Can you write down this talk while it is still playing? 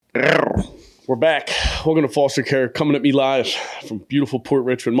We're back. Welcome to Foster Care, coming at me live from beautiful Port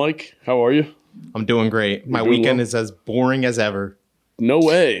Richmond. Mike, how are you? I'm doing great. My weekend is as boring as ever. No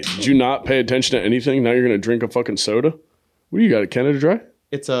way. Did you not pay attention to anything? Now you're going to drink a fucking soda? What do you got, a Canada Dry?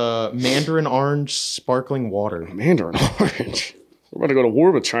 It's a mandarin orange sparkling water. Mandarin orange? We're about to go to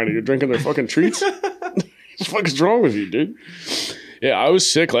war with China. You're drinking their fucking treats? What the fuck is wrong with you, dude? Yeah, I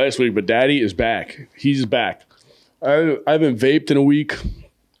was sick last week, but Daddy is back. He's back. I haven't vaped in a week.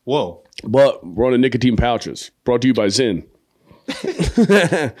 Whoa. But we're on the nicotine pouches. Brought to you by Zyn.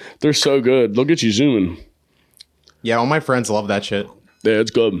 They're so good. They'll get you zooming. Yeah, all my friends love that shit. Yeah,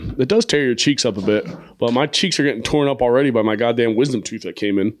 it's good. It does tear your cheeks up a bit. But my cheeks are getting torn up already by my goddamn wisdom tooth that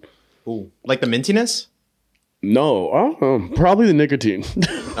came in. Ooh. Like the mintiness? No. I don't know. Probably the nicotine.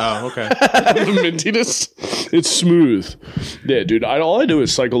 Oh, okay. The mintiness. It's smooth. Yeah, dude. All I do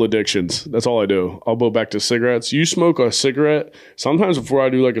is cycle addictions. That's all I do. I'll go back to cigarettes. You smoke a cigarette. Sometimes before I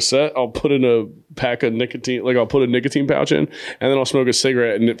do like a set, I'll put in a pack of nicotine. Like I'll put a nicotine pouch in, and then I'll smoke a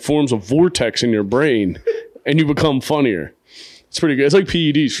cigarette, and it forms a vortex in your brain, and you become funnier. It's pretty good. It's like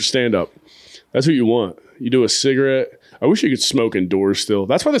PEDs for stand-up. That's what you want. You do a cigarette. I wish you could smoke indoors still.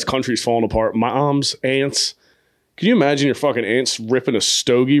 That's why this country's falling apart. Moms, aunts. Can you imagine your fucking aunts ripping a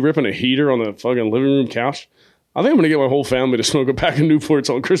stogie, ripping a heater on the fucking living room couch? I think I'm going to get my whole family to smoke a pack of Newports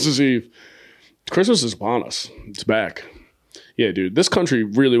on Christmas Eve. Christmas is upon us. It's back. Yeah, dude. This country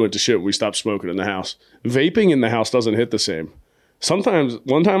really went to shit when we stopped smoking in the house. Vaping in the house doesn't hit the same. Sometimes,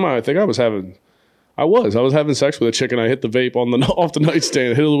 one time I think I was having sex with a chick and I hit the vape off the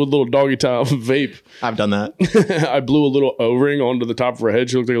nightstand, hit it with a little doggy style vape. I've done that. I blew a little O-ring onto the top of her head.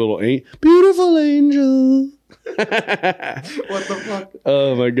 She looked like a little beautiful angel. What the fuck?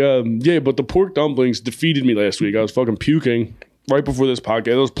 Oh my god. Yeah, but the pork dumplings defeated me last week. I was fucking puking right before this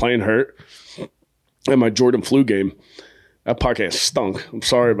podcast. I was playing hurt at my Jordan flu game. That podcast stunk. I'm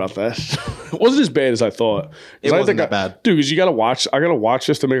sorry about that. It wasn't as bad as I thought. It wasn't that bad. Dude, because you gotta watch. I gotta watch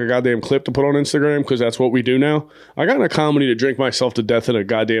this to make a goddamn clip to put on Instagram because that's what we do now. I got in a comedy to drink myself to death in a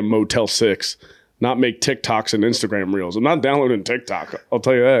goddamn Motel 6. Not make TikToks and Instagram reels. I'm not downloading TikTok. I'll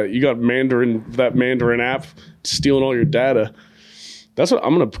tell you that. You got that Mandarin app stealing all your data. That's what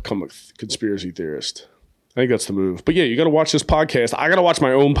I'm going to become a conspiracy theorist. I think that's the move. But yeah, you got to watch this podcast. I got to watch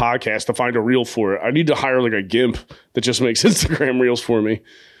my own podcast to find a reel for it. I need to hire like a gimp that just makes Instagram reels for me.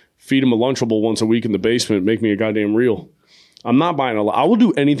 Feed him a Lunchable once a week in the basement. Make me a goddamn reel. I'm not buying I will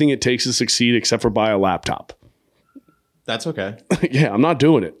do anything it takes to succeed except for buy a laptop. That's okay. Yeah, I'm not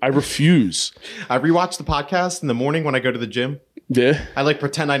doing it. I refuse. I rewatch the podcast in the morning when I go to the gym. Yeah. I like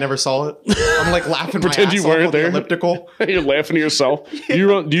pretend I never saw it. I'm like laughing pretend my ass you weren't off there. The elliptical. You're laughing to yourself. Do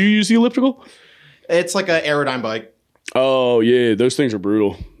you use the elliptical? It's like an Aerodyne bike. Oh yeah, those things are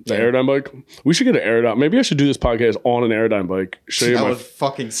brutal. The Aerodyne bike. We should get an Aerodyne. Maybe I should do this podcast on an Aerodyne bike. That would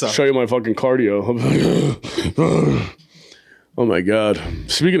fucking suck. Show you my fucking cardio. Oh my god.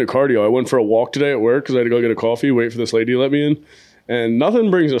 Speaking of cardio, I went for a walk today at work because I had to go get a coffee, wait for this lady to let me in. And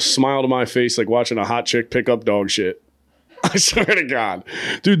nothing brings a smile to my face like watching a hot chick pick up dog shit. I swear to God.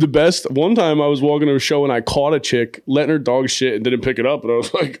 Dude, the best. One time I was walking to a show and I caught a chick letting her dog shit and didn't pick it up. And I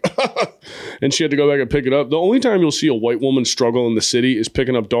was like, and she had to go back and pick it up. The only time you'll see a white woman struggle in the city is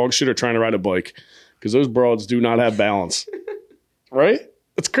picking up dog shit or trying to ride a bike. Because those broads do not have balance. Right?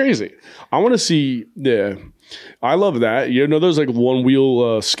 It's crazy. I want to see, yeah. I love that. You know those like one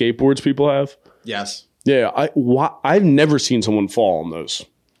wheel skateboards people have? Yes. Yeah. I've never seen someone fall on those.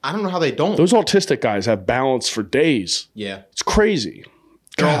 I don't know how they don't. Those autistic guys have balance for days. Yeah. It's crazy.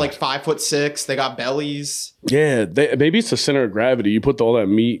 They're all like 5'6". They got bellies. Yeah. Maybe it's the center of gravity. You put all that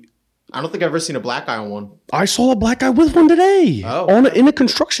meat. I don't think I've ever seen a black guy on one. I saw a black guy with one today. Oh. In a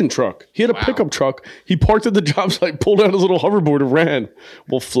construction truck. He had a pickup truck. He parked at the job site, pulled out his little hoverboard and ran.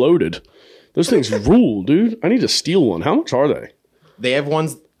 Well, floated. Those things rule, dude. I need to steal one. How much are they? They have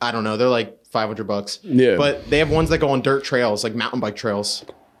ones, I don't know. They're like $500. Yeah. But they have ones that go on dirt trails, like mountain bike trails.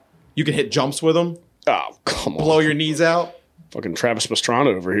 You can hit jumps with them. Oh, come on. Blow your knees out. Fucking Travis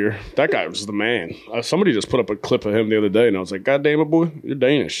Pastrana over here. That guy was the man. Somebody just put up a clip of him the other day, and I was like, God damn it, boy. You're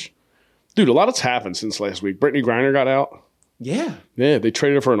Danish. Dude, a lot has happened since last week. Brittany Griner got out. Yeah. Yeah, they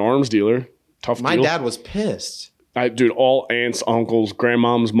traded her for an arms dealer. Tough deal. My dad was pissed. Dude, all aunts, uncles,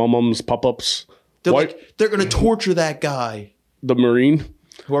 grandmoms, mum-mums, pop-ups. They're like, they're going to torture that guy. The Marine.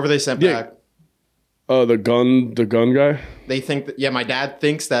 Whoever they sent back. The gun guy. They think that, my dad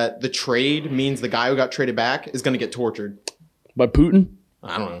thinks that the trade means the guy who got traded back is going to get tortured. By Putin?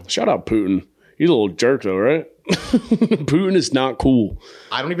 I don't know. Shout out Putin. He's a little jerk though, right? Putin is not cool.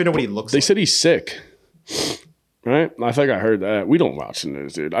 I don't even know what he looks like. They said he's sick. Right? I think I heard that. We don't watch the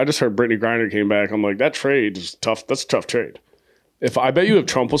news, dude. I just heard Brittany Griner came back. I'm like, that trade is tough. That's a tough trade. I bet you if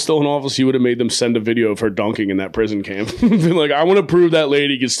Trump was still in office, he would have made them send a video of her dunking in that prison camp. Been like, I want to prove that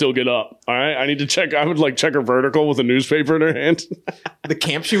lady can still get up. All right, I need to check. I would like check her vertical with a newspaper in her hand. The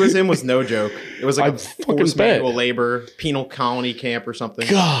camp she was in was no joke. It was like a fucking forced bet. manual labor, penal colony camp or something.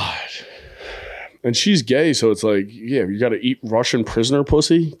 God. And she's gay, so it's like, yeah, you got to eat Russian prisoner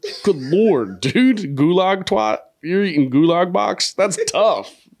pussy. Good lord, dude, gulag twat. You're eating gulag box. That's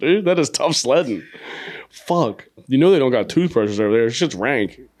tough, dude. That is tough sledding. Fuck. You know they don't got toothbrushes over there. It's just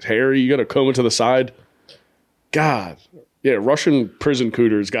rank. It's hairy. You got to comb it to the side. God. Yeah, Russian prison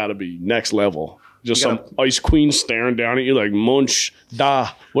cooter's got to be next level. Just some ice queen staring down at you like munch da.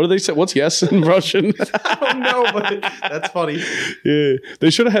 What do they say? What's yes in Russian? I don't know, but that's funny. Yeah,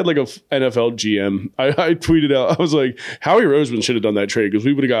 they should have had like a NFL GM. I tweeted out, I was like, Howie Roseman should have done that trade because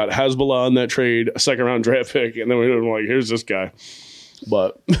we would have got Hezbollah in that trade, a second round draft pick, and then we would have been like, here's this guy.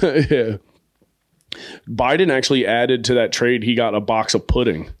 But yeah, Biden actually added to that trade. He got a box of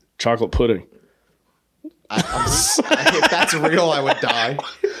pudding, chocolate pudding. If that's real, I would die.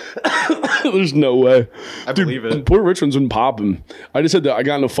 There's no way. I believe it. Poor Richmond's been popping. I just said that I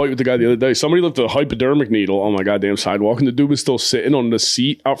got in a fight with the guy the other day. Somebody left a hypodermic needle on my goddamn sidewalk, and the dude was still sitting on the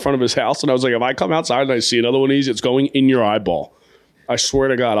seat out front of his house. And I was like, if I come outside and I see another one of these, it's going in your eyeball. I swear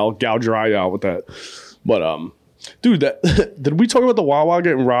to God, I'll gouge your eye out with that. But, dude, did we talk about the Wawa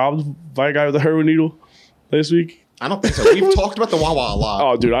getting robbed by a guy with a heroin needle last week? I don't think so. We've talked about the Wawa a lot.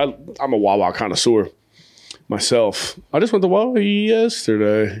 Oh, dude, I'm a Wawa connoisseur. Myself. I just went to Wawa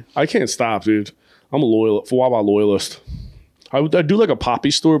yesterday. I can't stop, dude. I'm a Wawa loyalist. I do like a Poppy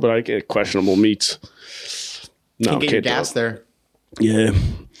store, but I get questionable meats. No, you can get your gas there. Yeah.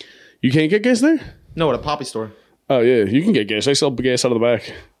 You can't get gas there? No, at a Poppy store. Oh, yeah. You can get gas. I sell gas out of the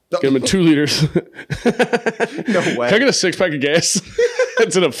back. Get them in 2 liters. No way. Can I get a 6-pack of gas?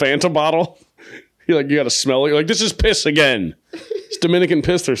 It's in a Fanta bottle. You got to smell it. You're like, this is piss again. It's Dominican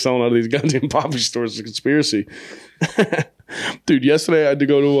piss they're selling out of these goddamn Poppy stores. It's a conspiracy. Dude, yesterday I had to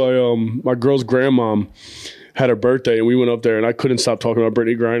go to my girl's grandmom had her birthday, and we went up there, and I couldn't stop talking about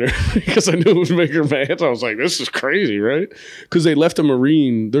Brittany Griner because I knew it would make her mad. I was like, this is crazy, right? Because they left a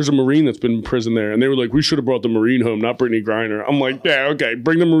Marine. There's a Marine that's been in prison there, and they were like, we should have brought the Marine home, not Brittany Griner. I'm like, yeah, okay,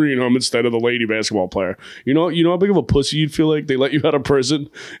 bring the Marine home instead of the lady basketball player. You know how big of a pussy you'd feel like? They let you out of prison,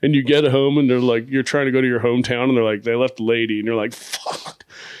 and you get home, and they're like, you're trying to go to your hometown, and they're like, they left the lady, and you're like, fuck.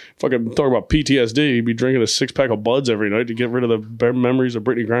 Fucking talk about PTSD. You'd be drinking a 6-pack of Buds every night to get rid of the memories of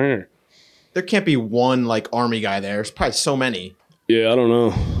Brittany Griner. There can't be one like army guy there. There's probably so many. Yeah, I don't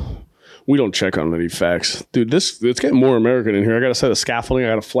know. We don't check on any facts. Dude, it's getting more American in here. I got a set of scaffolding. I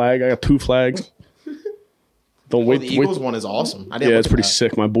got a flag. I got 2 flags. Don't wait. The Eagles one is awesome. Yeah, it's pretty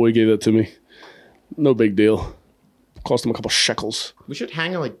sick. My boy gave that to me. No big deal. Cost him a couple shekels. We should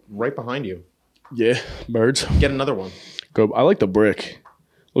hang it like right behind you. Yeah, birds. Get another one. Go. I like the brick.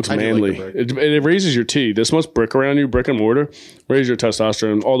 Looks manly. Like it raises your T. This much brick around you, brick and mortar, raise your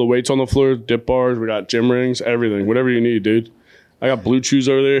testosterone. All the weights on the floor, dip bars, we got gym rings, everything. Whatever you need, dude. I got Blue Chews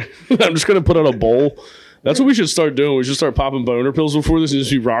over there. I'm just going to put out a bowl. That's what we should start doing. We should start popping boner pills before this and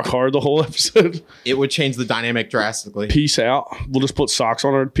just be rock hard the whole episode. It would change the dynamic drastically. Peace out. We'll just put socks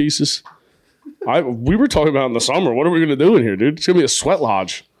on our pieces. We were talking about in the summer. What are we going to do in here, dude? It's going to be a sweat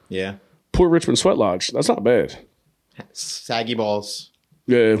lodge. Yeah. Port Richmond Sweat Lodge. That's not bad. Saggy balls.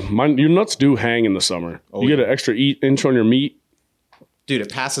 Yeah, your nuts do hang in the summer. You get an extra inch on your meat. Dude,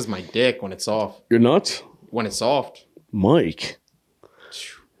 it passes my dick when it's soft. Your nuts? When it's soft. Mike.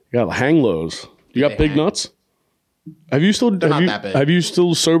 You got hang lows. You got big nuts? Have you still that big. Have you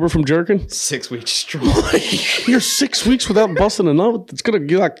still sober from jerking? 6 weeks strong. You're 6 weeks without busting a nut. It's gonna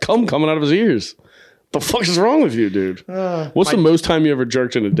get like cum coming out of his ears. The fuck is wrong with you, dude? What's the most time you ever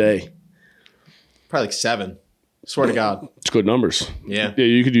jerked in a day? Probably like 7. Swear to God. It's good numbers. Yeah. Yeah,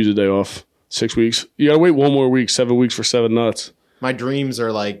 you could use a day off. 6 weeks. You gotta wait 1 more week. 7 weeks for 7 nuts. My dreams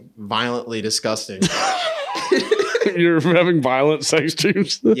are like violently disgusting. You're having violent sex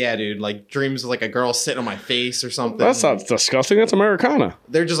dreams? Yeah, dude. Like dreams of like a girl sitting on my face or something. That's not disgusting. That's Americana.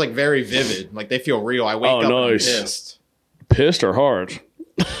 They're just like very vivid. Like they feel real. I wake up and I'm pissed. Pissed or hard?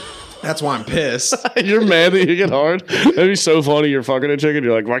 That's why I'm pissed. You're mad that you get hard? That'd be so funny. You're fucking a chicken.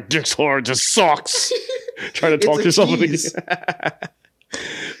 You're like, my dick's hard. This sucks. Trying to talk yourself into it.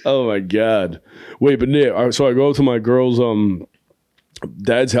 Oh my God. Wait, but Nick, so I go to my girl's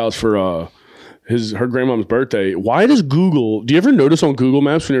dad's house for her grandmom's birthday. Why does Google, do you ever notice on Google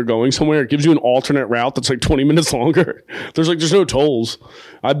Maps when you're going somewhere, it gives you an alternate route that's like 20 minutes longer? There's no tolls.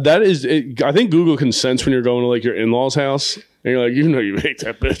 I think Google can sense when you're going to like your in-laws house and you're like, you hate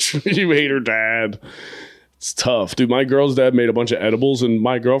that bitch. You hate her dad. It's tough, dude. My girl's dad made a bunch of edibles, and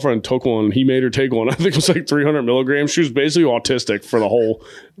my girlfriend took one. And he made her take one. I think it was like 300 milligrams. She was basically autistic for the whole.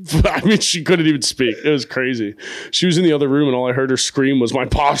 I mean, she couldn't even speak. It was crazy. She was in the other room, and all I heard her scream was, "My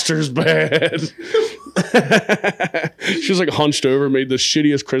posture's bad." She was like hunched over, made the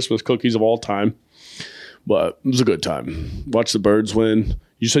shittiest Christmas cookies of all time. But it was a good time. Watch the Birds win.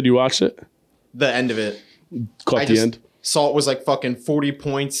 You said you watched it? The end of it. Caught the end? Saw it was like fucking 40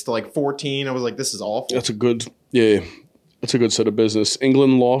 points to like 14. I was like, this is awful. That's a good, that's a good set of business.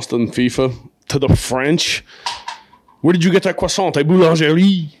 England lost in FIFA to the French. Where did you get that croissant? A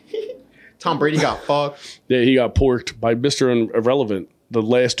boulangerie. Tom Brady got fucked. Yeah, he got porked by Mr. Irrelevant. The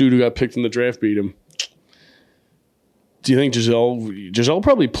last dude who got picked in the draft beat him. Do you think Giselle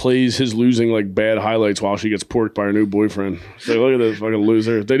probably plays his losing like bad highlights while she gets porked by her new boyfriend? Like, look at this fucking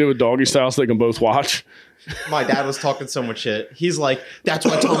loser. If they do a doggy style so they can both watch. My dad was talking so much shit. He's like, that's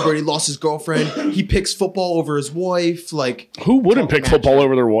why Tom Brady lost his girlfriend. He picks football over his wife. Like, who wouldn't pick football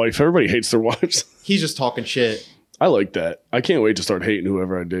over their wife? Everybody hates their wives. He's just talking shit. I like that. I can't wait to start hating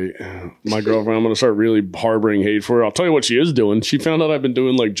whoever I date. My girlfriend, I'm going to start really harboring hate for her. I'll tell you what she is doing. She found out I've been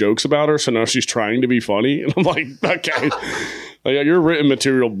doing like jokes about her, so now she's trying to be funny. And I'm like, okay. Like, your written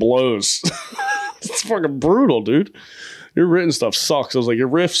material blows. It's fucking brutal, dude. Your written stuff sucks. I was like, your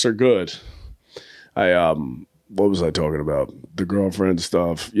riffs are good. What was I talking about? The girlfriend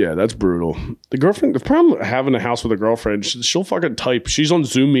stuff. Yeah, that's brutal. The problem with having a house with a girlfriend, she'll fucking type. She's on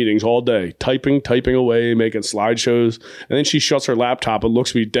Zoom meetings all day, typing away, making slideshows. And then she shuts her laptop and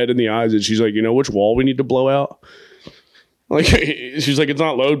looks me dead in the eyes. And she's like, you know which wall we need to blow out? Like, she's like, it's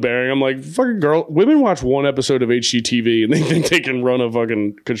not load bearing. I'm like, fucking girl. Women watch one episode of HGTV and they think they can run a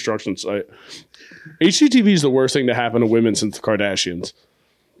fucking construction site. HGTV is the worst thing to happen to women since the Kardashians.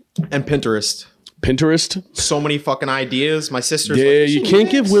 And Pinterest. So many fucking ideas. My sister's like, you can't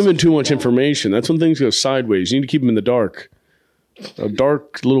give women too much information. That's when things go sideways. You need to keep them in the dark. A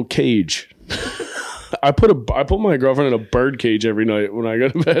dark little cage. I put my girlfriend in a bird cage every night when I go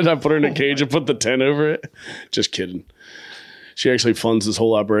to bed. I put her in a cage and put the tent over it. Just kidding. She actually funds this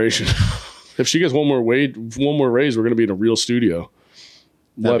whole operation. If she gets one more raise, we're going to be in a real studio.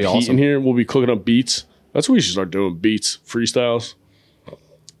 We'll have heat in here. We'll be cooking up beats. That's what we should start doing. Beats. Freestyles.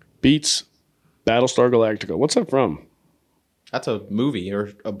 Beats. Battlestar Galactica. What's that from? That's a movie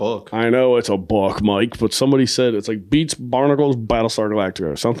or a book. I know it's a book, Mike, but somebody said it's like Beats, Barnacles, Battlestar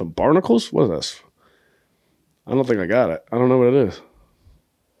Galactica or something. Barnacles? What is this? I don't think I got it. I don't know what it is.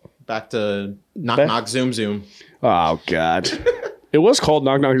 Back to Knock Zoom Zoom. Oh, God. It was called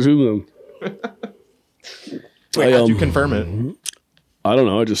Knock Knock Zoom Zoom. Wait, how'd you confirm it? I don't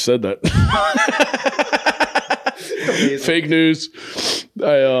know. I just said that. Fake news.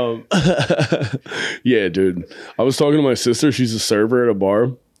 Yeah, dude. I was talking to my sister. She's a server at a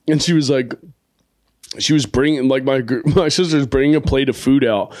bar, and she was like, she was bringing like my sister's bringing a plate of food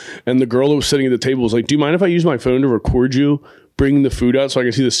out, and the girl that was sitting at the table was like, "Do you mind if I use my phone to record you bringing the food out so I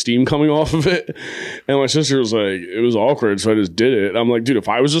can see the steam coming off of it?" And my sister was like, it was awkward, so I just did it. I'm like, dude, if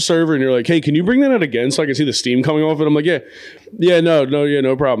I was a server and you're like, "Hey, can you bring that out again so I can see the steam coming off it?" I'm like,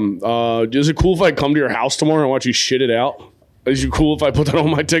 no problem. Is it cool if I come to your house tomorrow and watch you shit it out? Is you cool if I put that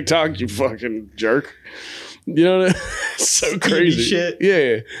on my TikTok? You fucking jerk. You know what I mean? It's so crazy. Shit.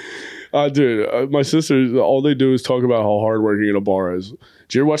 Yeah. Dude, my sister, all they do is talk about how hard working in a bar is.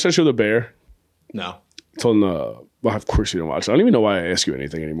 Did you ever watch that show, The Bear? No. It's on the... Well, of course you don't watch it. I don't even know why I ask you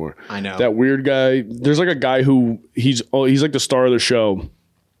anything anymore. I know. That weird guy. There's like a guy who... He's like the star of the show.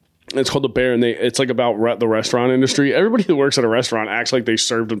 It's called The Bear, and it's like about the restaurant industry. Everybody that works at a restaurant acts like they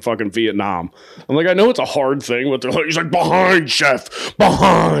served in fucking Vietnam. I'm like, I know it's a hard thing, but they're like, he's like, behind, chef,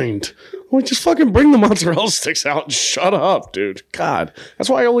 behind. I'm like, just fucking bring the mozzarella sticks out and shut up, dude. God, that's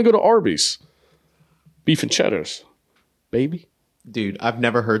why I only go to Arby's. Beef and cheddars, baby. Dude, I've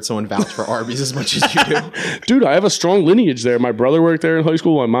never heard someone vouch for Arby's as much as you do. Dude, I have a strong lineage there. My brother worked there in high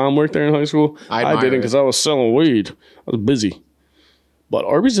school. My mom worked there in high school. I didn't because I was selling weed. I was busy. But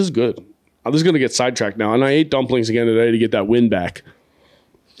Arby's is good. I'm just going to get sidetracked now. And I ate dumplings again today to get that win back.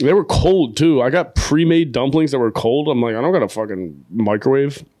 They were cold, too. I got pre-made dumplings that were cold. I'm like, I don't got a fucking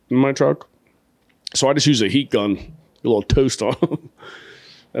microwave in my truck. So I just use a heat gun. A little toast on them.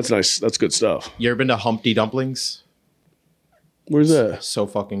 That's nice. That's good stuff. You ever been to Humpty Dumplings? Where's that? So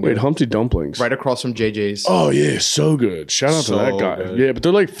fucking good. Wait, Humpty Dumplings. Right across from JJ's. Oh, yeah. So good. Shout out to that guy. Good. Yeah, but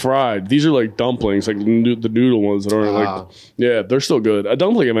they're like fried. These are like dumplings, like the noodle ones that aren't like... Yeah, they're still good. A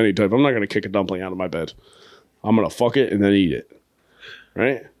dumpling of any type. I'm not going to kick a dumpling out of my bed. I'm going to fuck it and then eat it.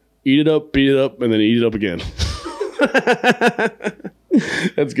 Right? Eat it up, beat it up, and then eat it up again.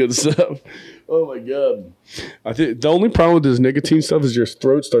 That's good stuff. Oh, my God. I think the only problem with this nicotine stuff is your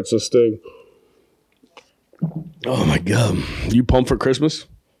throat starts to sting. Oh my god, you pumped for Christmas?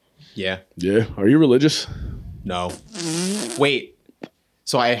 Yeah. Yeah. Are you religious? No. Wait.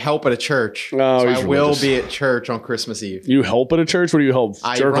 So I help at a church. Oh, so he's I will religious. be at church on Christmas Eve. You help at a church? What do you help?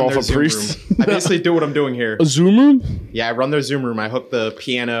 I Jerk run off their a Zoom priest? room. I basically do what I'm doing here. A Zoom room? Yeah, I run their Zoom room. I hook the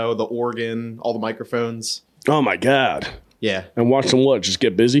piano, the organ, all the microphones. Oh my god. Yeah. And watch them what? Just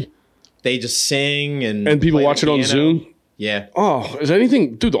get busy? They just sing and And people play watch the it on piano. Zoom? Yeah. Oh, is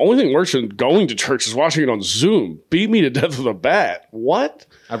anything... Dude, the only thing worse than going to church is watching it on Zoom. Beat me to death with a bat. What?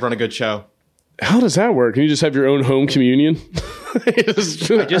 I've run a good show. How does that work? Can you just have your own home communion?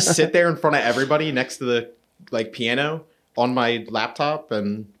 I just sit there in front of everybody next to the piano on my laptop,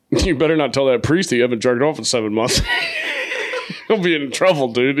 and You better not tell that priest that you haven't jerked off in 7 months. He'll be in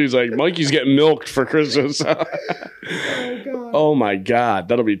trouble, dude. He's like, Mikey's getting milked for Christmas. Oh my God.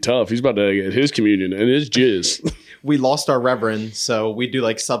 That'll be tough. He's about to get his communion and his jizz. we lost our reverend, so we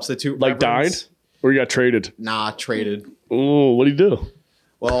do substitute. Like died? reverends. Or you got traded? Nah, traded. Oh, what'd he do?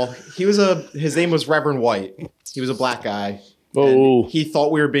 Well, his name was Reverend White. He was a black guy. Oh. And he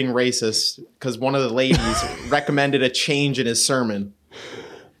thought we were being racist because one of the ladies recommended a change in his sermon.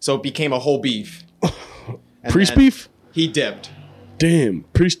 So it became a whole beef. And Priest then beef? He dipped. Damn.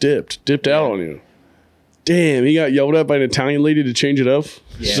 Priest dipped out on you. Damn, he got yelled at by an Italian lady to change it up.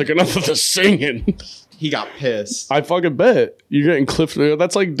 She's Yeah. like, enough of the singing. He got pissed. I fucking bet. You're getting clipped.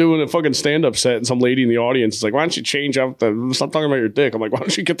 That's like doing a fucking stand-up set and some lady in the audience is like, why don't you change up stop talking about your dick? I'm like, why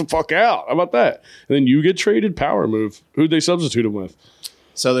don't you get the fuck out? How about that? And then you get traded? Power move. Who'd they substitute him with?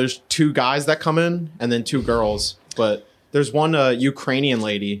 So there's 2 guys that come in and then 2 girls. But there's one Ukrainian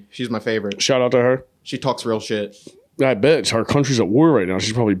lady. She's my favorite. Shout out to her. She talks real shit. I bet. Our country's at war right now.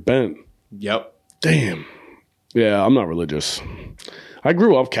 She's probably bent. Yep. Damn. Yeah, I'm not religious. I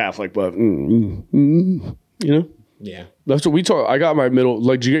grew up Catholic, but, you know? Yeah. That's what we talk. I got my middle.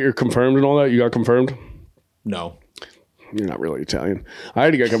 Like, did you get your confirmed and all that? You got confirmed? No. You're not really Italian. I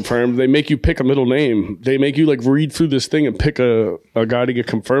had to get confirmed. They make you pick a middle name. They make you read through this thing and pick a guy to get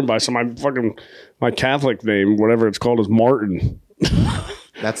confirmed by. So my Catholic name, whatever it's called, is Martin.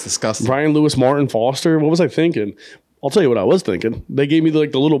 That's disgusting. Brian Lewis Martin Foster. What was I thinking? I'll tell you what I was thinking. They gave me the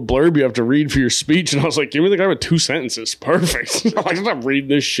little blurb you have to read for your speech, and I was like, give me the guy with 2 sentences. Perfect. I'm not reading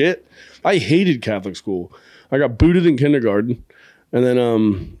this shit. I hated Catholic school. I got booted in kindergarten, and then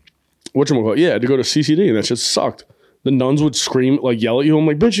whatchamacallit? Yeah, I had to go to CCD, and that shit sucked. The nuns would scream, yell at you. I'm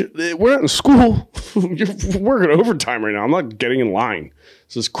like, bitch, we're not in school. You're working overtime right now. I'm not getting in line.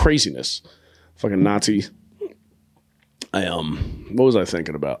 This is craziness. Fucking Nazi. What was I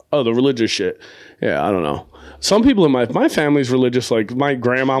thinking about? Oh, the religious shit. Yeah, I don't know. Some people in my family's religious. Like, my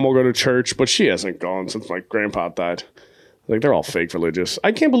grandma will go to church, but she hasn't gone since my grandpa died. They're all fake religious.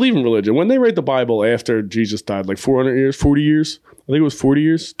 I can't believe in religion. When they write the Bible after Jesus died, 400 years, 40 years, I think it was 40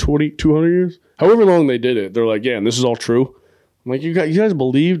 years, 200 years, however long they did it, they're like, yeah, and this is all true. I'm like, you guys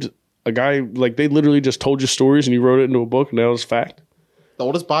believed a guy, they literally just told you stories and you wrote it into a book and that was fact? The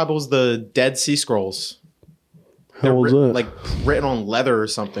oldest Bible is the Dead Sea Scrolls. How old is that? Written on leather or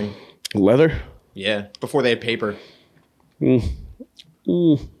something. Leather? Yeah, before they had paper.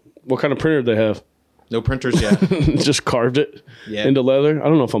 What kind of printer did they have? No printers yet. Just carved it Yeah. into leather? I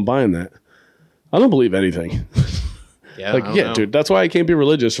don't know if I'm buying that. I don't believe anything. Yeah, I don't know. Dude, that's why I can't be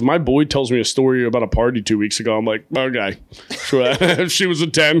religious. If my boy tells me a story about a party 2 weeks ago, I'm like, okay. If she was a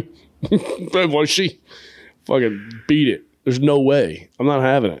 10, was she? Fucking beat it. There's no way. I'm not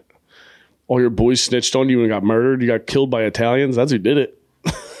having it. All your boys snitched on you and got murdered. You got killed by Italians. That's who did it.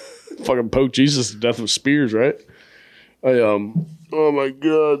 Fucking poke Jesus to death with spears, right? Oh my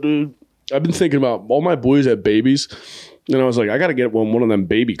God, dude. I've been thinking about all my boys had babies, and I was like, I got to get one of them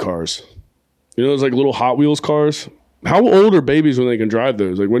baby cars. You know those little Hot Wheels cars? How old are babies when they can drive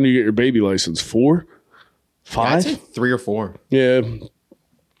those? When do you get your baby license? 4? 5? I'd say 3 or 4. Yeah.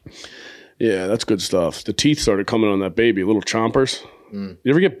 Yeah, that's good stuff. The teeth started coming on that baby, little chompers. You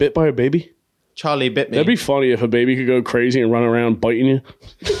ever get bit by a baby? Charlie bit me. That'd be funny if a baby could go crazy and run around biting you.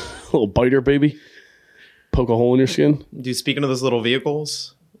 Little biter baby. Poke a hole in your skin. Dude, speaking of those little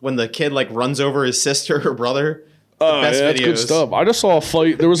vehicles, when the kid runs over his sister or brother, Oh, best yeah, that's good videos. stuff. I just saw a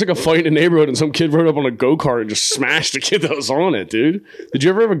fight. There was a fight in the neighborhood, and some kid rode up on a go-kart and just smashed the kid that was on it, dude. Did you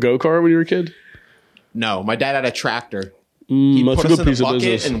ever have a go-kart when you were a kid? No, my dad had a tractor. He'd That's put a us good in the piece of bucket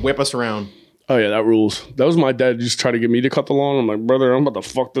business. and whip us around. Oh, yeah, that rules. That was my dad just trying to get me to cut the lawn. I'm like, brother, I'm about to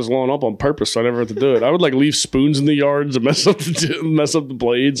fuck this lawn up on purpose, so I never have to do it. I would leave spoons in the yards and mess up the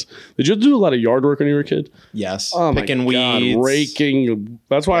blades. Did you do a lot of yard work when you were a kid? Yes. Oh Picking my God, weeds. raking.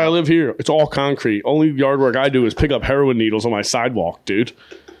 That's why I live here. It's all concrete. Only yard work I do is pick up heroin needles on my sidewalk, dude.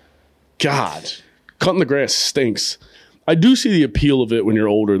 God, cutting the grass stinks. I do see the appeal of it when you're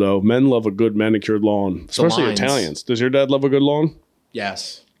older, though. Men love a good manicured lawn, especially lines. Italians. Does your dad love a good lawn?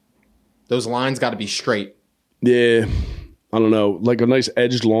 Yes. Those lines got to be straight. Yeah. I don't know. Like a nice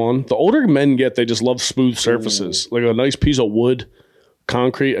edged lawn. The older men get, they just love smooth surfaces. Like a nice piece of wood,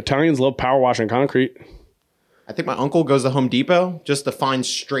 concrete. Italians love power washing concrete. I think my uncle goes to Home Depot just to find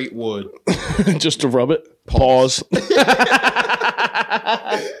straight wood. Just to rub it. Pause.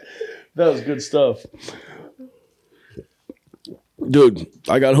 That was good stuff. Dude,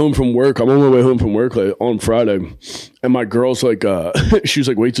 I got home from work. I'm on my way home from work on Friday. And my girl's like, she was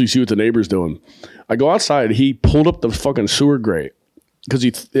like, wait till you see what the neighbor's doing. I go outside. He pulled up the fucking sewer grate. Because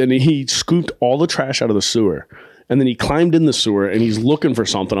he scooped all the trash out of the sewer. And then he climbed in the sewer and he's looking for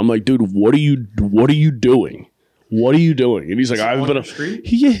something. I'm like, dude, what are you doing? What are you doing? And he's like, I've been street?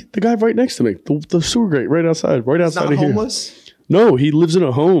 The guy right next to me, the sewer grate right outside He's not of here. homeless? No, he lives in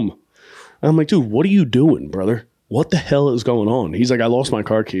a home. And I'm like, dude, what are you doing, brother? What the hell is going on? He's like, I lost my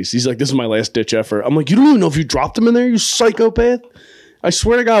car keys. He's like, this is my last ditch effort. I'm like, you don't even know if you dropped them in there, you psychopath. I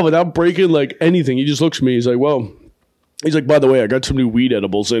swear to God, without breaking like anything, he just looks at me. He's like, well, by the way, I got some new weed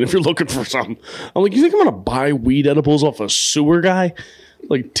edibles in if you're looking for something. I'm like, you think I'm going to buy weed edibles off a sewer guy?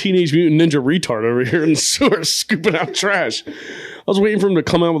 Like Teenage Mutant Ninja retard over here in the sewer scooping out trash. I was waiting for him to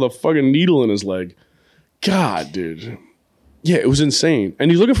come out with a fucking needle in his leg. God, dude. Yeah, it was insane. And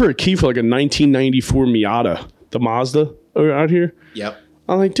he's looking for a key for like a 1994 Miata, the Mazda out here. Yep.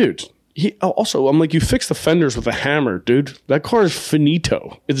 I'm like, dude. I'm like, you fix the fenders with a hammer, dude. That car is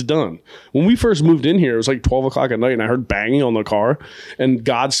finito. It's done. When we first moved in here, it was like 12 o'clock at night, and I heard banging on the car, and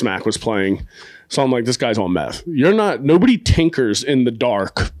Godsmack was playing. So I'm like, this guy's on meth. Nobody tinkers in the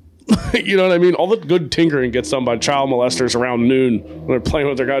dark. You know what I mean? All the good tinkering gets done by child molesters around noon when they're playing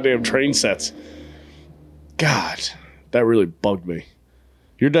with their goddamn train sets. God, that really bugged me.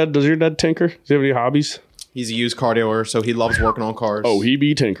 Does your dad tinker? Does he have any hobbies? He's a used car dealer, so he loves working on cars. Oh, he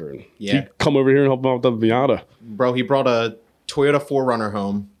be tinkering. Yeah. He'd come over here and help him out with the Miata. Bro, he brought a Toyota 4Runner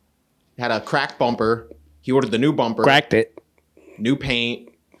home. Had a cracked bumper. He ordered the new bumper. Cracked it. New paint.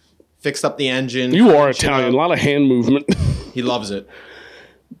 Fixed up the engine. You are Italian. A lot of hand movement. He loves it.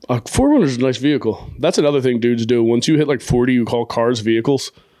 A 4Runner is a nice vehicle. That's another thing dudes do. Once you hit like 40, you call cars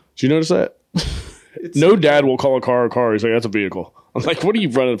vehicles. Did you notice that? No dad will call a car a car. He's like, that's a vehicle. I'm like, what are you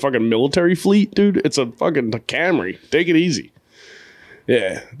running, a fucking military fleet, dude? It's a fucking Camry. Take it easy.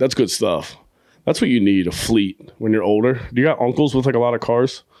 Yeah, that's good stuff. That's what you need, a fleet when you're older. Do you got uncles with like a lot of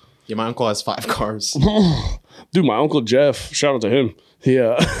cars? Yeah, my uncle has 5 cars. Dude, my Uncle Jeff, shout out to him.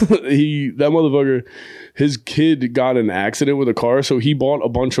 Yeah, that motherfucker, his kid got in an accident with a car, so he bought a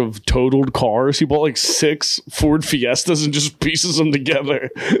bunch of totaled cars. He bought like 6 Ford Fiestas and just pieces them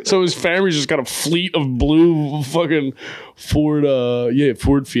together. So his family's just got a fleet of blue fucking Ford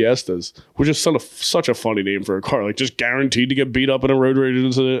Fiestas, which is such a funny name for a car. Like just guaranteed to get beat up in a road rage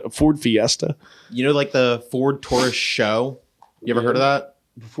incident. A Ford Fiesta. You know, like the Ford Taurus show? You ever heard of that?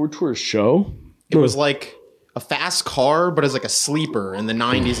 The Ford Taurus show? It was like a fast car, but as like a sleeper in the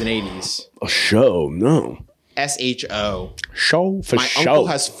 90s and 80s. A show? No. SHO. Show for My show. uncle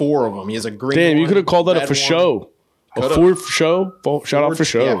has 4 of them. He has a green Damn, you one, could have called that a red for one. show. A Could've. Ford for show? Shout out for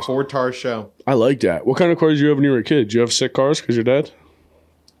shows. Yeah, Ford Taurus show. I like that. What kind of cars did you have when you were a kid? Did you have sick cars because your dad?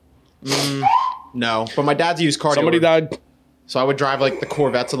 No, but my dad's a used car Somebody dealer. died. So I would drive like the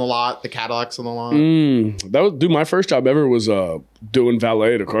Corvettes on the lot, the Cadillacs on the lot. Dude, my first job ever was doing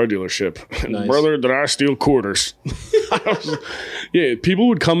valet at a car dealership. And Nice. brother, did I steal quarters? Yeah, people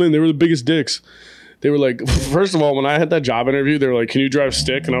would come in. They were the biggest dicks. They were like, first of all, when I had that job interview, they were like, can you drive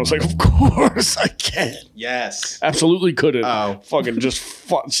stick? And I was like, of course I can. Yes. Absolutely couldn't. Oh. Fucking just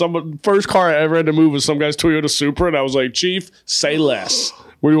first car I ever had to move was some guy's Toyota Supra. And I was like, Chief, say less.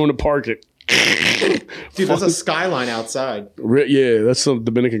 Where do you want to park it? Dude, there's a Skyline outside. Yeah, that's some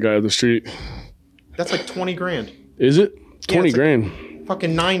Dominican guy on the street. That's like 20 grand. Is it? 20 it's like- grand.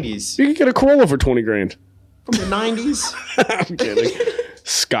 Fucking 90s. You could get a Corolla for 20 grand. From the 90s. I'm kidding.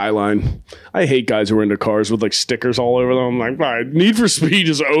 Skyline. I hate guys who are into cars with like stickers all over them. I'm like, all right, Need for Speed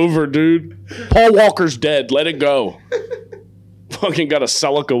is over, dude. Paul Walker's dead. Let it go. Fucking got a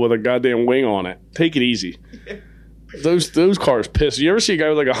Celica with a goddamn wing on it. Take it easy. Those cars piss. You ever see a guy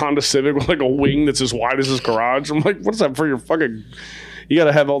with like a Honda Civic with like a wing that's as wide as his garage? I'm like, what's that for your fucking... You got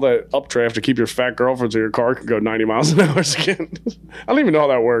to have all that updraft to keep your fat girlfriend so your car can go 90 miles an hour again. I don't even know how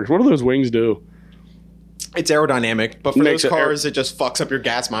that works. What do those wings do? It's aerodynamic, but for Makes those it cars, it just fucks up your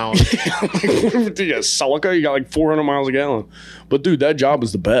gas mileage. Yeah, Celica, you got like 400 miles a gallon. But dude, that job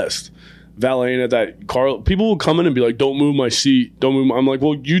is the best. Valeting at that car. People will come in and be like, don't move my seat. Don't move. I'm like,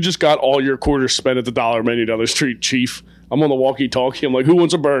 well, you just got all your quarters spent at the dollar menu down the street, Chief. I'm on the walkie-talkie. I'm like, who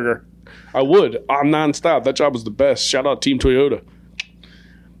wants a burger? I would. I'm nonstop. That job was the best. Shout out Team Toyota.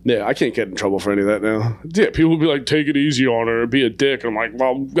 Yeah, I can't get in trouble for any of that now. Yeah, people would be like, take it easy on her, be a dick. I'm like,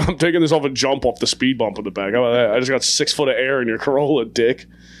 well, I'm taking this off a jump off the speed bump in the back. How about that? I just got 6 foot of air in your Corolla, dick.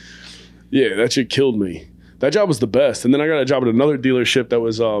 Yeah, that shit killed me. That job was the best. And then I got a job at another dealership that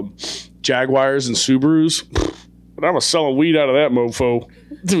was Jaguars and Subarus. And I was selling weed out of that mofo.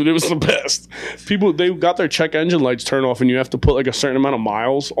 Dude, it was the best. People, they got their check engine lights turned off, and you have to put like a certain amount of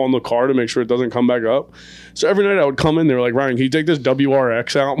miles on the car to make sure it doesn't come back up. So every night I would come in, they were like, Ryan, can you take this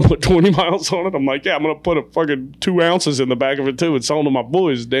WRX out and put 20 miles on it? I'm like, yeah, I'm going to put a fucking 2 ounces in the back of it too and sell them to my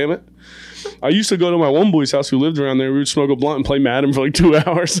boys, damn it. I used to go to my one boy's house who lived around there. We would smoke a blunt and play Madden for like 2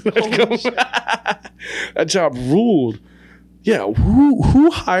 hours. That job ruled. Yeah,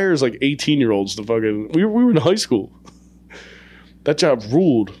 who hires like 18-year-olds to fucking... We were in high school. That job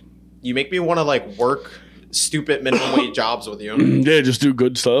ruled. You make me want to like work stupid minimum wage jobs with you. Yeah, just do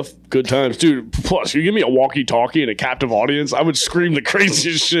good stuff. Good times. Dude, plus, you give me a walkie-talkie and a captive audience, I would scream the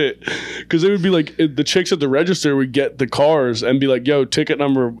craziest shit. Because it would be like, the chicks at the register would get the cars and be like, yo, ticket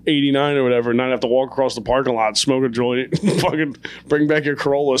number 89 or whatever, and I'd have to walk across the parking lot, smoke a joint, fucking bring back your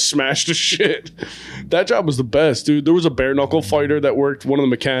Corolla, smash the shit. That job was the best, dude. There was a bare knuckle fighter that worked, one of the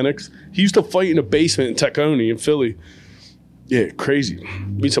mechanics. He used to fight in a basement in Tacony in Philly. Yeah, crazy.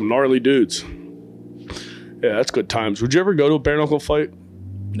 Meet some gnarly dudes. Yeah, that's good times. Would you ever go to a bare knuckle fight?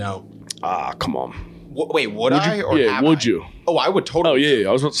 No. Ah, come on. Wait, would I? You, or yeah, have would I? you? Oh, I would totally. Oh, yeah.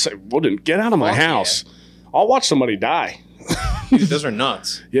 I was about to say, wouldn't. Get out of my Fuck house. I'll watch somebody die. Dude, those are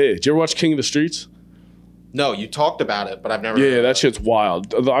nuts. Yeah. Did you ever watch King of the Streets? No, you talked about it, but I've never. Yeah, that shit's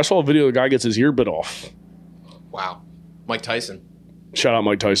wild. I saw a video of the guy gets his ear bit off. Wow. Mike Tyson. Shout out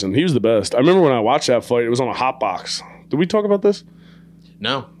Mike Tyson. He was the best. I remember when I watched that fight, it was on a hot box. Did we talk about this?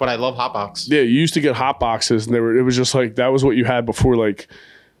 No, but I love Hotbox. Yeah, you used to get hot boxes, and it was just like, that was what you had before, like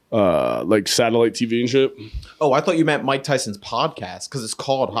satellite TV and shit. Oh, I thought you meant Mike Tyson's podcast because it's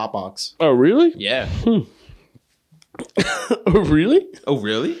called Hotbox. Oh, really? Yeah. Oh, really? Oh,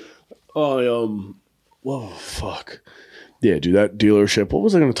 really? Whoa, fuck. Yeah, dude, that dealership. What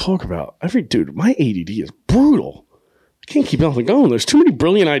was I going to talk about? Dude, my ADD is brutal. I can't keep nothing going. There's too many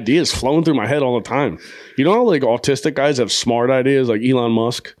brilliant ideas flowing through my head all the time. You know how like autistic guys have smart ideas like Elon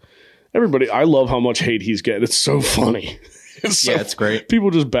Musk? Everybody, I love how much hate he's getting. It's so funny. It's great.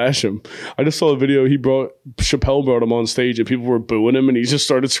 People just bash him. I just saw a video. Chappelle brought him on stage and people were booing him and he just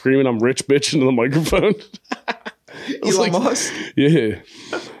started screaming, "I'm rich, bitch," into the microphone. Elon Musk? Yeah.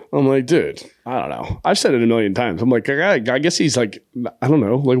 I'm like, dude, I don't know. I've said it a million times. I'm like, I guess he's like, I don't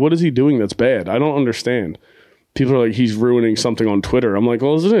know. Like, what is he doing that's bad? I don't understand. People are like, he's ruining something on Twitter. I'm like,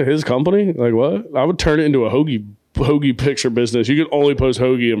 well, isn't it his company? Like, what? I would turn it into a hoagie picture business. You can only post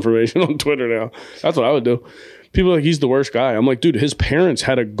hoagie information on Twitter now. That's what I would do. People are like, he's the worst guy. I'm like, dude, his parents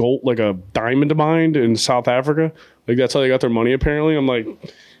had a gold, like a diamond mine in South Africa. Like, that's how they got their money, apparently. I'm like,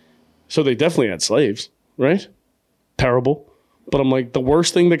 so they definitely had slaves, right? Terrible. But I'm like, the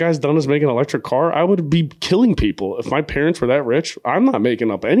worst thing the guy's done is make an electric car. I would be killing people. If my parents were that rich, I'm not making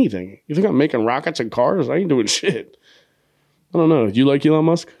up anything. You think I'm making rockets and cars? I ain't doing shit. I don't know. Do you like Elon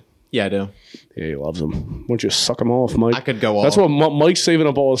Musk? Yeah, I do. Yeah, he loves him. Why don't you suck him off, Mike? I could go off. That's what Mike's saving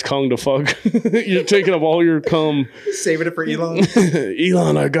up all his cum to fuck. You're taking up all your cum. Saving it for Elon?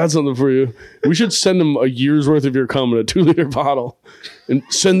 Elon, I got something for you. We should send him a year's worth of your cum in a 2-liter bottle. And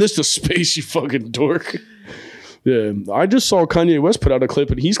send this to space, you fucking dork. Yeah, I just saw Kanye West put out a clip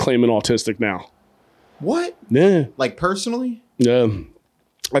and he's claiming autistic now. What? Yeah. Like personally? Yeah.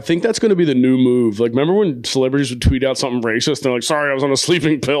 I think that's going to be the new move. Like, remember when celebrities would tweet out something racist? They're like, sorry, I was on a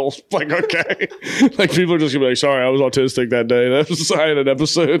sleeping pill. Like, okay. Like, people are just going to be like, sorry, I was autistic that day. I had an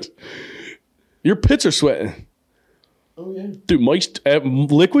episode. Your pits are sweating. Oh, yeah. Dude,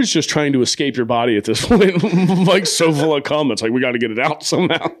 Liquid's just trying to escape your body at this point. Mike's so full of cum. It's like, we got to get it out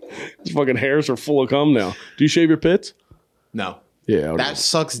somehow. His fucking hairs are full of cum now. Do you shave your pits? No. Yeah. That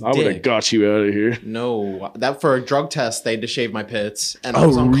sucks dick. I would have got you out of here. No. That for a drug test, they had to shave my pits. And I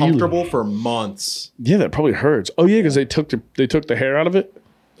was uncomfortable for months. Yeah, that probably hurts. Oh, yeah, because they took the hair out of it?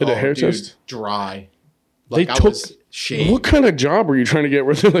 They did a hair test? Dry. Like, they took... Shaved. What kind of job were you trying to get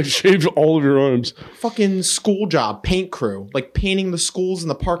where they like shaved all of your arms? Fucking school job, paint crew, like painting the schools and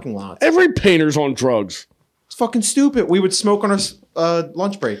the parking lots. Every painter's on drugs. It's fucking stupid. We would smoke on our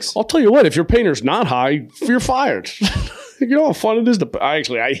lunch breaks. I'll tell you what, if your painter's not high, you're fired. You know how fun it is to...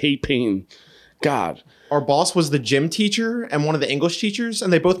 I hate painting. God. Our boss was the gym teacher and one of the English teachers,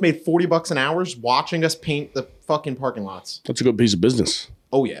 and they both made $40 an hour watching us paint the fucking parking lots. That's a good piece of business.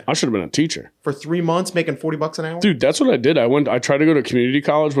 Oh, yeah. I should have been a teacher. For 3 months, making $40 an hour? Dude, that's what I did. I tried to go to community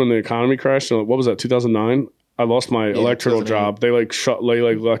college when the economy crashed. What was that, 2009? I lost my electrical job. They like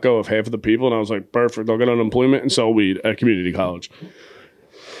let go of half of the people, and I was like, perfect. I'll get unemployment and sell weed at community college.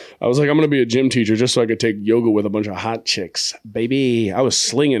 I was like, I'm going to be a gym teacher just so I could take yoga with a bunch of hot chicks. Baby, I was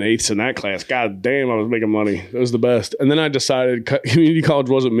slinging eighths in that class. God damn, I was making money. It was the best. And then I decided community college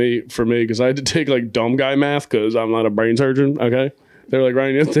wasn't for me because I had to take like dumb guy math because I'm not a brain surgeon, okay? They were like,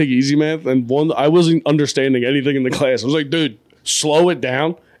 Ryan, you have to take easy math. And I wasn't understanding anything in the class. I was like, dude, slow it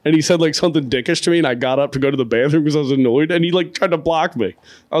down. And he said like something dickish to me, and I got up to go to the bathroom because I was annoyed, and he like tried to block me.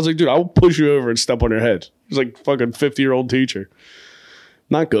 I was like, dude, I will push you over and step on your head. He's like fucking 50-year-old teacher.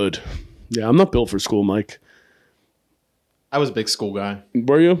 Not good. Yeah, I'm not built for school, Mike. I was a big school guy.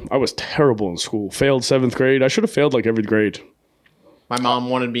 Were you? I was terrible in school. Failed 7th grade. I should have failed like every grade. My mom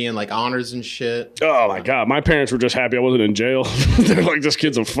wanted me in like honors and shit. Oh my God. My parents were just happy I wasn't in jail. They're like, this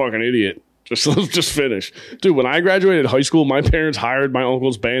kid's a fucking idiot. Just finish. Dude, when I graduated high school, my parents hired my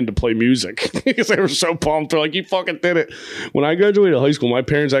uncle's band to play music because they were so pumped. They're like, you fucking did it. When I graduated high school, my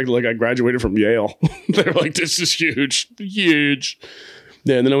parents acted like I graduated from Yale. They're like, this is huge. Huge.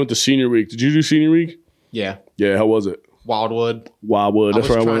 Yeah, and then I went to senior week. Did you do senior week? Yeah. Yeah, how was it? Wildwood. Wildwood. That's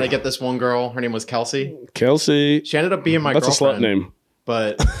where I was trying to get this one girl. Her name was Kelsey. Kelsey. She ended up being my girlfriend. That's a slut name.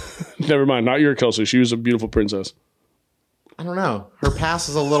 But never mind. Not your Kelsey. She was a beautiful princess. I don't know. Her past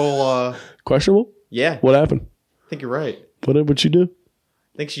is a little questionable. Yeah. What happened? I think you're right. What'd she do?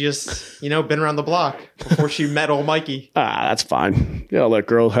 I think she just, been around the block before she met old Mikey. That's fine. Yeah, let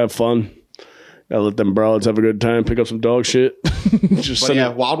girls have fun. Gotta let them broads have a good time, pick up some dog shit.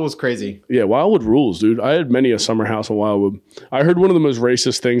 Wildwood was crazy. Yeah, Wildwood rules, dude. I had many a summer house in Wildwood. I heard one of the most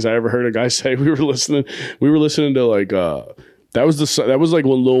racist things I ever heard a guy say. We were listening to like that was like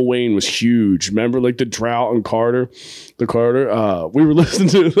when Lil Wayne was huge. Remember like the Drought and Carter? We were listening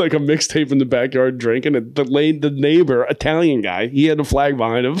to like a mixtape in the backyard drinking, and the neighbor, Italian guy, he had a flag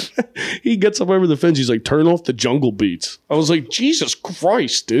behind him. He gets up over the fence, he's like, turn off the jungle beats. I was like, Jesus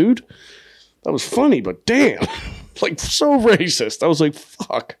Christ, dude. That was funny, but damn, like so racist. I was like,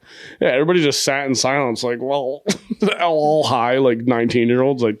 fuck. Yeah, everybody just sat in silence, like, well, all high, like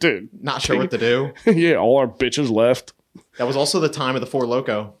 19-year-olds, like, dude. Not sure what to do. Yeah, all our bitches left. That was also the time of the Four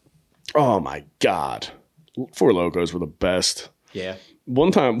Loko. Oh my God. Four Locos were the best. Yeah.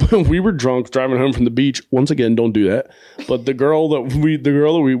 One time when we were drunk driving home from the beach, once again, don't do that. But the girl that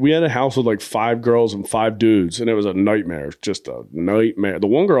we had a house with like 5 girls and 5 dudes, and it was a nightmare, just a nightmare. The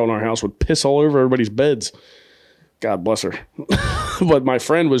one girl in our house would piss all over everybody's beds. God bless her. But my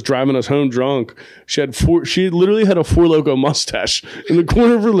friend was driving us home drunk. She literally had a Four Loko mustache in the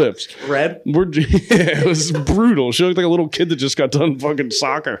corner of her lips. Red? It was brutal. She looked like a little kid that just got done fucking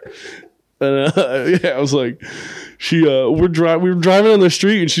soccer. And I was like, we were driving on the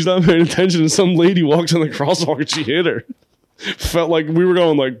street and she's not paying attention, and some lady walked on the crosswalk and she hit her. Felt like we were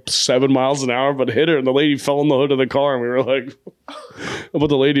going like 7 miles an hour, but hit her, and the lady fell on the hood of the car, and we were like, but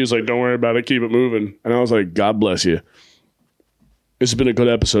the lady was like, don't worry about it, keep it moving. And I was like, God bless you. This has been a good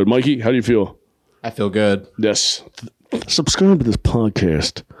episode. Mikey, how do you feel? I feel good. Yes. Subscribe to this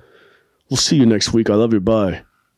podcast. We'll see you next week. I love you. Bye.